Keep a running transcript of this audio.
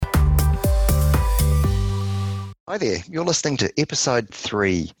Hi there, you're listening to episode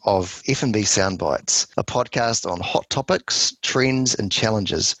 3 of F&B Soundbites, a podcast on hot topics, trends and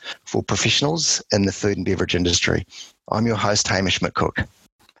challenges for professionals in the food and beverage industry. I'm your host, Hamish McCook.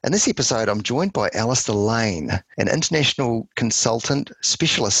 In this episode, I'm joined by Alistair Lane, an international consultant,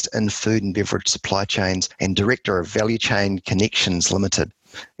 specialist in food and beverage supply chains and director of Value Chain Connections Limited.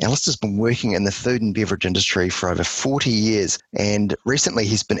 Alistair's been working in the food and beverage industry for over 40 years, and recently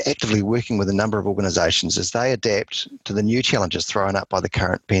he's been actively working with a number of organisations as they adapt to the new challenges thrown up by the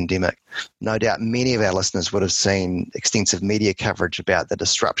current pandemic. No doubt many of our listeners would have seen extensive media coverage about the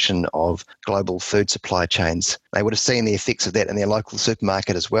disruption of global food supply chains. They would have seen the effects of that in their local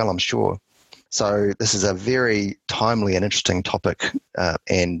supermarket as well, I'm sure. So this is a very timely and interesting topic,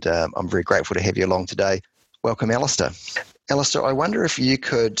 and I'm very grateful to have you along today. Welcome, Alistair. Alistair, I wonder if you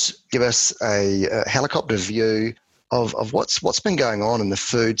could give us a helicopter view of what's been going on in the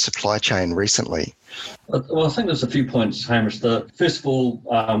food supply chain recently. Well, I think there's a few points, Hamish. First of all,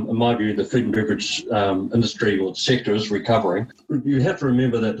 in my view, the food and beverage industry or sector is recovering. You have to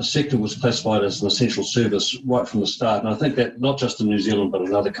remember that the sector was classified as an essential service right from the start, and I think that not just in New Zealand but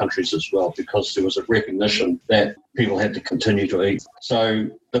in other countries as well, because there was a recognition that people had to continue to eat. So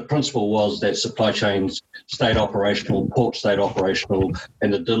the principle was that supply chains stayed operational, ports stayed operational,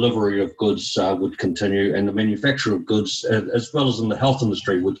 and the delivery of goods would continue, and the manufacture of goods, as well as in the health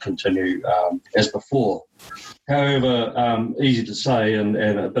industry, would continue as before. However, easy to say and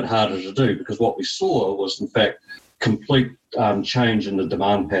a bit harder to do, because what we saw was, in fact, complete change in the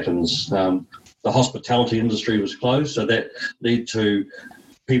demand patterns. The hospitality industry was closed, so that led to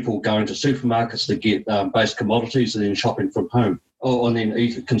people going to supermarkets to get base commodities and then shopping from home, and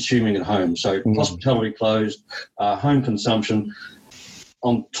then consuming at home. So hospitality closed, home consumption.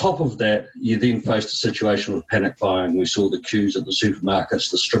 On top of that, you then faced a situation of panic buying. We saw the queues at the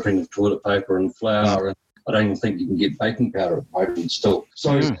supermarkets, the stripping of toilet paper and flour, and I don't even think you can get baking powder at the moment still.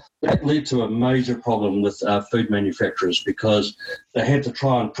 So that led to a major problem with food manufacturers, because they had to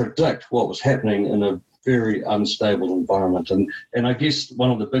try and predict what was happening in a very unstable environment. And I guess one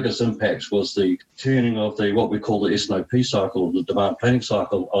of the biggest impacts was the turning of what we call the S&OP cycle, or the demand planning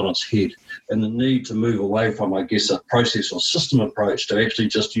cycle, on its head, and the need to move away from, I guess, a process or system approach to actually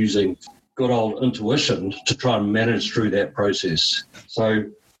just using good old intuition to try and manage through that process. So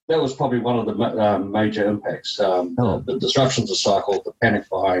that was probably one of the major impacts, the disruptions of cycle, the panic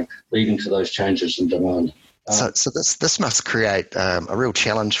buying, leading to those changes in demand. So this must create a real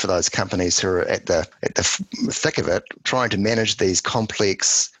challenge for those companies who are at the thick of it, trying to manage these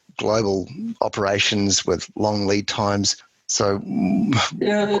complex global operations with long lead times. So,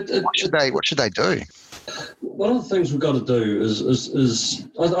 what should they do? One of the things we've got to do is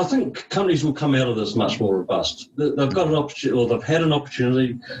I think companies will come out of this much more robust. They've got an opportunity, or they've had an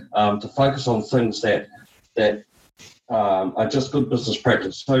opportunity to focus on things that are just good business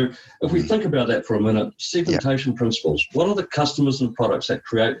practice. So if we think about that for a minute, segmentation principles. What are the customers and products that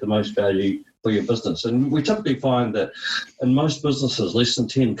create the most value for your business? And we typically find that in most businesses, less than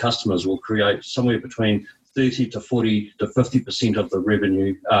 10 customers will create somewhere between 30 to 40 to 50% of the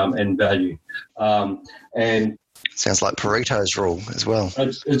revenue and value. And sounds like Pareto's rule as well.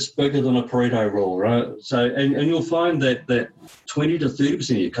 It's bigger than a Pareto rule, right? So, and you'll find that 20 to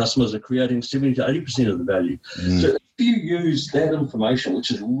 30% of your customers are creating 70 to 80% of the value. So if you use that information,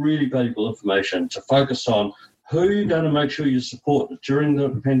 which is really valuable information, to focus on who you're going to make sure you support during the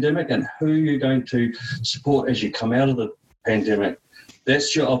pandemic and who you're going to support as you come out of the pandemic,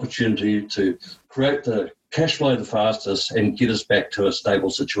 that's your opportunity to create the cash flow the fastest and get us back to a stable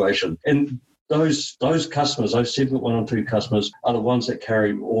situation. And those customers, those segment 1 and 2 customers, are the ones that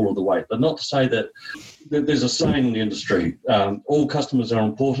carry all of the weight. But not to say that there's a saying in the industry, all customers are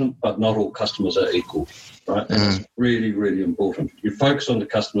important, but not all customers are equal, right? And it's really, really important. You focus on the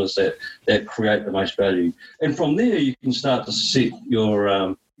customers that create the most value. And from there, you can start to set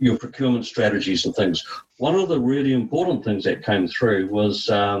your procurement strategies and things. One of the really important things that came through was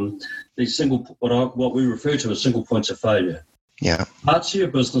what we refer to as single points of failure. Yeah. Parts of your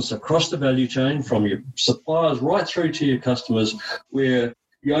business across the value chain, from your suppliers right through to your customers, where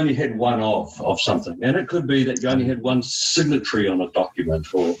you only had one of something. And it could be that you only had one signatory on a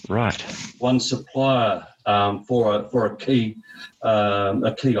document, or one supplier for a key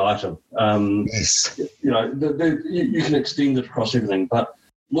item. Yes. You can extend it across everything, but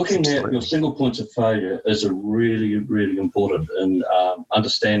looking at your single points of failure is a really, really important in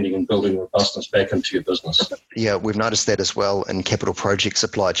understanding and building robustness back into your business. Yeah, we've noticed that as well in capital project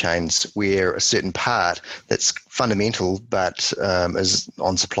supply chains, where a certain part that's fundamental but is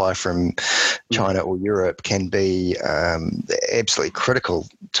on supply from China or Europe can be absolutely critical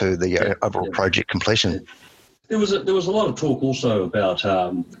to the overall project completion. There was a lot of talk also about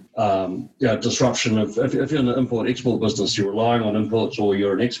disruption of, if you're in the import-export business, you're relying on imports or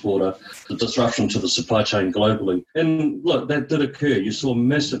you're an exporter, the disruption to the supply chain globally. And look, that did occur. You saw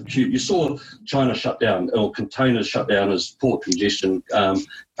you saw China shut down, or containers shut down as port congestion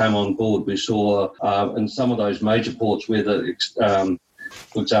came on board. We saw in some of those major ports where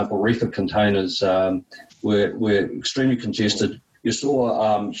for example, reefer containers were extremely congested. You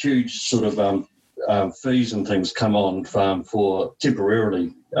saw huge sort of fees and things come on for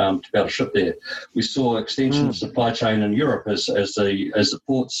temporarily to be able to ship there. We saw extension of supply chain in Europe as the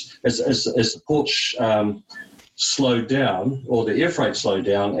ports slowed down, or the air freight slowed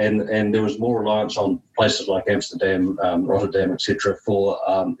down, and there was more reliance on places like Amsterdam, Rotterdam, etc. for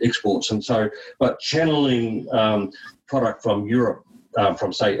exports. And so, but channeling product from Europe,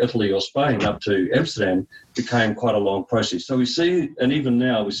 from say Italy or Spain up to Amsterdam, became quite a long process. So we see, and even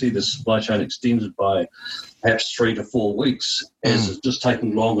now we see the supply chain extended by perhaps 3 to 4 weeks, as it's just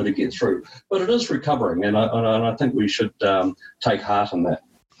taking longer to get through. But it is recovering, and I think we should take heart in that.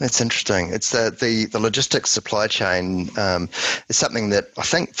 That's interesting. It's the logistics supply chain is something that I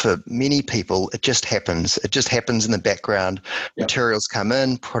think for many people, it just happens. It just happens in the background. Yep. Materials come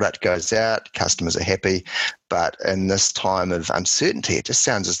in, product goes out, customers are happy. But in this time of uncertainty, it just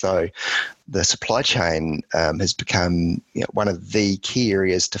sounds as though the supply chain has become one of the key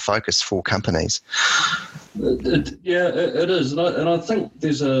areas to focus for companies. It is. And I think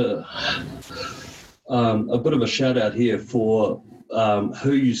there's a bit of a shout out here for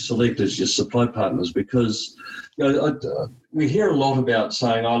who you select as your supply partners, because we hear a lot about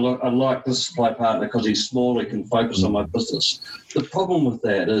saying, I like this supply partner because he's small, he can focus on my business. The problem with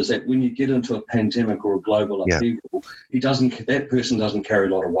that is that when you get into a pandemic or a global upheaval, that person doesn't carry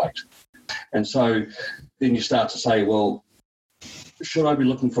a lot of weight. And so then you start to say, well, should I be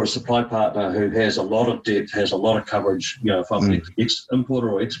looking for a supply partner who has a lot of depth, has a lot of coverage, if I'm an importer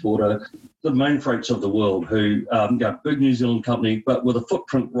or exporter, the main freights of the world, who, big New Zealand company, but with a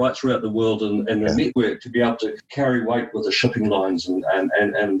footprint right throughout the world and a network to be able to carry weight with the shipping lines and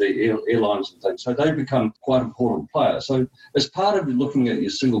the airlines and things. So they become quite important players. So as part of looking at your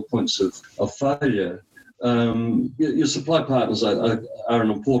single points of failure, your supply partners are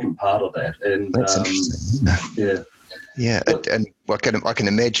an important part of that. And that's interesting. Yeah. Yeah, and I can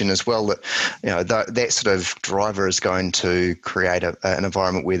imagine as well that that sort of driver is going to create an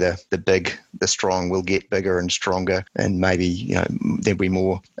environment where the strong will get bigger and stronger, and maybe there'll be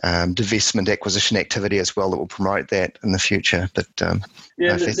more divestment acquisition activity as well that will promote that in the future. But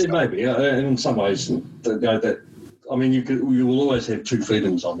there may be. In some ways, that. I mean, you will always have two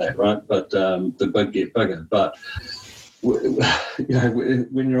feelings on that, right? But the big get bigger, but.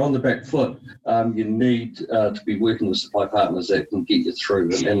 When you're on the back foot, you need to be working with supply partners that can get you through,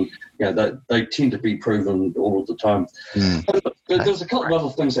 and they tend to be proven all of the time. There's a couple of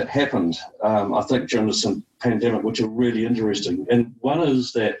other things that happened, I think, during this pandemic, which are really interesting. And one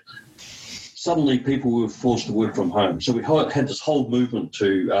is that suddenly people were forced to work from home. So we had this whole movement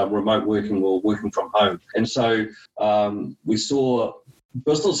to remote working or working from home. And so we saw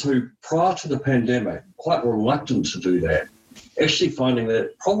business who, prior to the pandemic, quite reluctant to do that, actually finding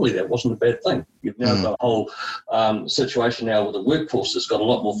that probably that wasn't a bad thing. You've now got a whole situation now with the workforce that's got a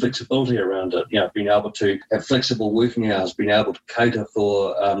lot more flexibility around it, being able to have flexible working hours, being able to cater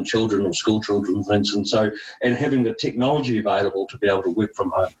for children or school children, for instance, and having the technology available to be able to work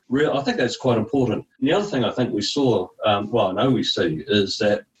from home. I think that's quite important. And the other thing I think we saw, I know we see, is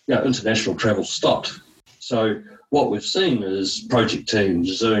that international travel stopped. So what we've seen is project teams,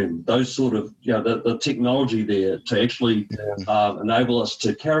 Zoom, those sort of, the technology there to actually enable us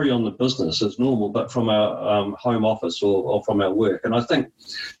to carry on the business as normal, but from our home office or from our work. And I think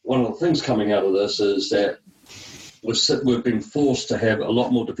one of the things coming out of this is that we've been forced to have a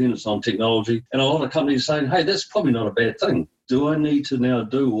lot more dependence on technology, and a lot of companies saying, hey, that's probably not a bad thing. Do I need to now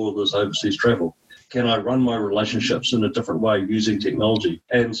do all of this overseas travel? Can I run my relationships in a different way using technology?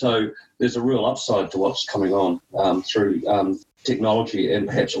 And so there's a real upside to what's coming on through technology and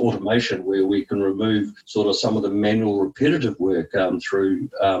perhaps automation, where we can remove sort of some of the manual repetitive work through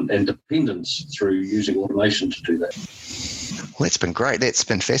and dependence through using automation to do that. Well, that's been great. That's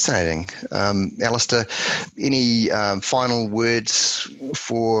been fascinating. Alistair, any final words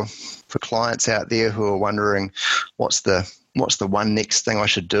for clients out there who are wondering what's the one next thing I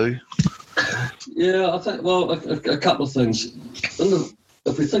should do? Yeah, I think, a couple of things.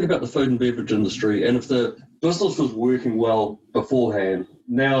 If we think about the food and beverage industry, and if the business was working well beforehand,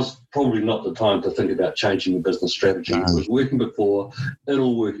 now's probably not the time to think about changing the business strategy. It was working before,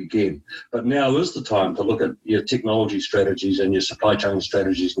 it'll work again. But now is the time to look at your technology strategies and your supply chain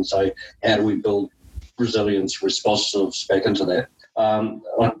strategies and say, how do we build resilience, responsiveness back into that.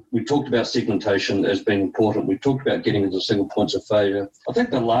 We talked about segmentation as being important. We talked about getting into single points of failure. I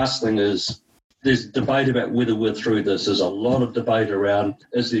think the last thing is there's debate about whether we're through this. There's a lot of debate around,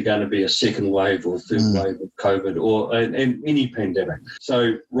 is there going to be a second wave or a third wave of COVID or and any pandemic?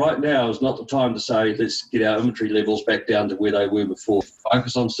 So right now is not the time to say, let's get our inventory levels back down to where they were before.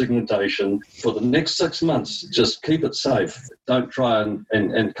 Focus on segmentation. For the next 6 months, just keep it safe. Don't try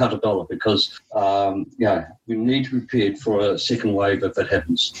and cut a dollar because, we need to be prepared for a second wave if it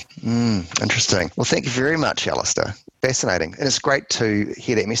happens. Interesting. Well, thank you very much, Alistair. Fascinating. And it's great to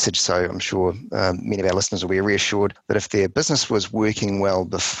hear that message. So I'm sure many of our listeners will be reassured that if their business was working well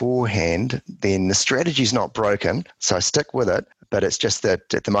beforehand, then the strategy's not broken. So stick with it. But it's just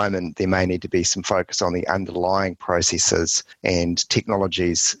that at the moment, there may need to be some focus on the underlying processes and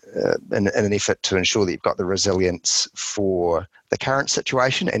technologies in an effort to ensure that you've got the resilience for the current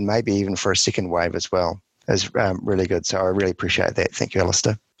situation and maybe even for a second wave as well. Is really good. So I really appreciate that. Thank you,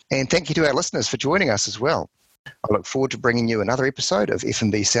 Alistair. And thank you to our listeners for joining us as well. I look forward to bringing you another episode of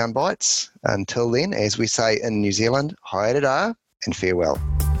F&B Soundbites. Until then, as we say in New Zealand, haere rā and farewell.